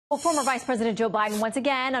Well, former Vice President Joe Biden once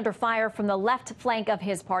again under fire from the left flank of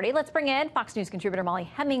his party. Let's bring in Fox News contributor Molly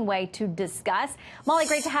Hemingway to discuss. Molly,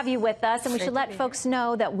 great to have you with us. And we should let folks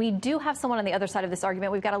know that we do have someone on the other side of this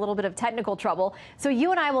argument. We've got a little bit of technical trouble. So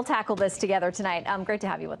you and I will tackle this together tonight. Great to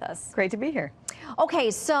have you with us. Great to be here.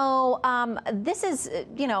 Okay, so this is,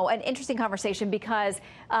 an interesting conversation because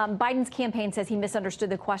Biden's campaign says he misunderstood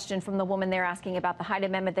the question from the woman there asking about the Hyde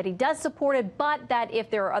Amendment, that he does support it, but that if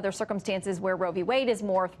there are other circumstances where Roe v. Wade is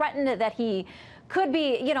more threatened, that he could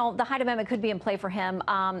be, the Hyde Amendment could be in play for him.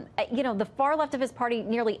 The far left of his party,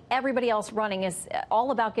 nearly everybody else running is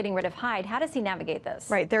all about getting rid of Hyde. How does he navigate this?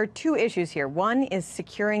 Right. There are two issues here. One is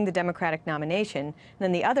securing the Democratic nomination, and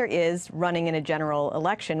then the other is running in a general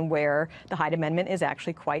election where the Hyde Amendment is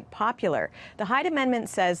actually quite popular. The Hyde Amendment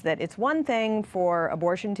says that it's one thing for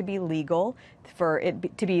abortion to be legal, for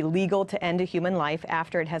it to be legal to end a human life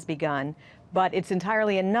after it has begun, but it's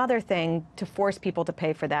entirely another thing to force people to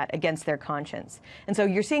pay for that against their conscience. And so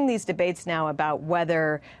you're seeing these debates now about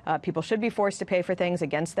whether people should be forced to pay for things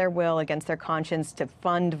against their will, against their conscience, to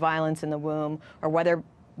fund violence in the womb, or whether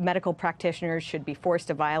medical practitioners should be forced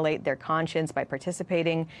to violate their conscience by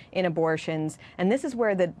participating in abortions. And this is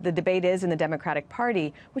where the debate is in the Democratic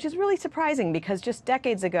Party, which is really surprising because just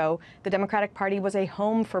decades ago, the Democratic Party was a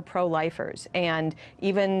home for pro-lifers. And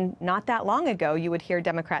even not that long ago, you would hear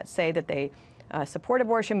Democrats say that they support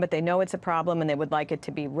abortion, but they know it's a problem and they would like it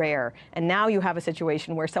to be rare. And now you have a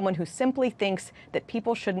situation where someone who simply thinks that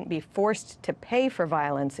people shouldn't be forced to pay for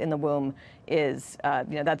violence in the womb is,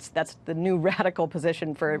 that's the new radical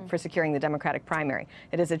position for securing the Democratic primary.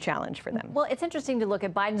 It is a challenge for them. Well, it's interesting to look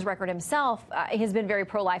at Biden's record himself. He has been very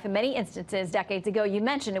pro-life in many instances decades ago. You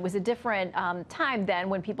mentioned it was a different time then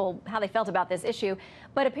when how they felt about this issue.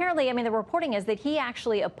 But apparently, the reporting is that he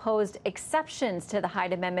actually opposed exceptions to the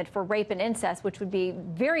Hyde Amendment for rape and incest, which would be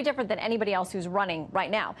very different than anybody else who's running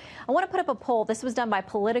right now. I want to put up a poll. This was done by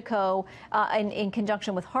Politico in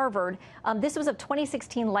conjunction with Harvard. This was of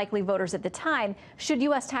 2016 likely voters at the time. Should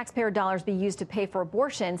U.S. taxpayer dollars be used to pay for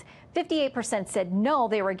abortions? 58% said no,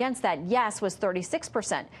 they were against that. Yes was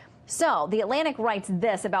 36%. So The Atlantic writes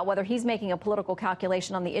this about whether he's making a political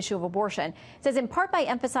calculation on the issue of abortion. It says, in part by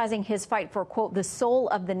emphasizing his fight for, quote, the soul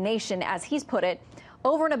of the nation, as he's put it,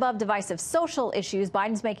 over and above divisive social issues,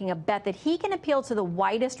 Biden's making a bet that he can appeal to the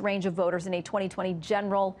widest range of voters in a 2020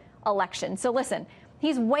 general election. So listen,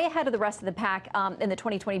 he's way ahead of the rest of the pack in the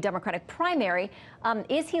 2020 Democratic primary.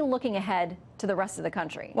 Is he looking ahead to the rest of the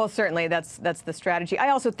country? Well, certainly that's the strategy. I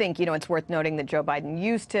also think, it's worth noting that Joe Biden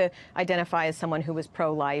used to identify as someone who was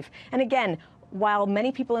pro-life. And again, while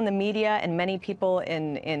many people in the media and many people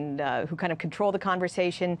who kind of control the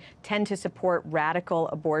conversation tend to support radical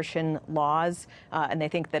abortion laws, and they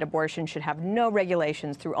think that abortion should have no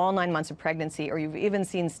regulations through all 9 months of pregnancy, or you've even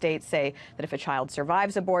seen states say that if a child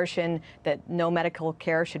survives abortion, that no medical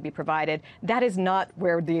care should be provided. That is not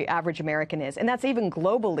where the average American is. And that's even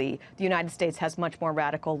globally. The United States has much more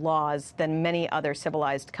radical laws than many other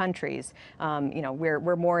civilized countries.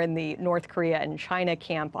 We're more in the North Korea and China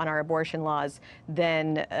camp on our abortion laws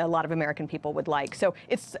than a lot of American people would like. So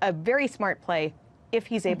it's a very smart play if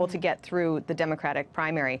he's able to get through the Democratic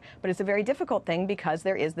primary. But it's a very difficult thing because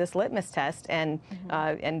there is this litmus test, and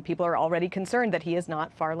people are already concerned that he is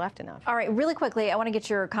not far left enough. All right, really quickly, I want to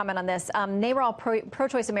get your comment on this. NARAL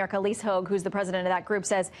Pro-Choice America, Elise Hogue, who's the president of that group,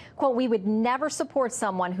 says, quote, we would never support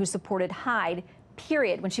someone who supported Hyde,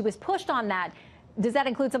 period. When she was pushed on that, does that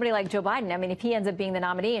include somebody like Joe Biden? If he ends up being the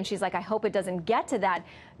nominee and she's like, I hope it doesn't get to that.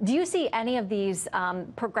 Do you see any of these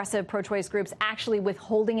progressive pro-choice groups actually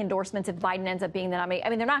withholding endorsements if Biden ends up being the nominee?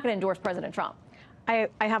 They're not going to endorse President Trump. I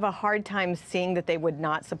have a hard time seeing that they would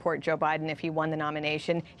not support Joe Biden if he won the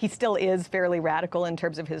nomination. He still is fairly radical in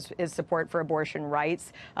terms of his support for abortion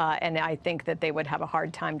rights, and I think that they would have a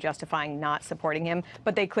hard time justifying not supporting him.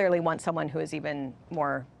 But they clearly want someone who is even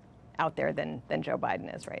more out there than Joe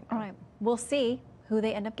Biden is right now. All right. We'll see who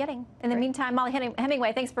they end up getting. In the meantime, Molly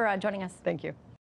Hemingway, thanks for joining us. Thank you.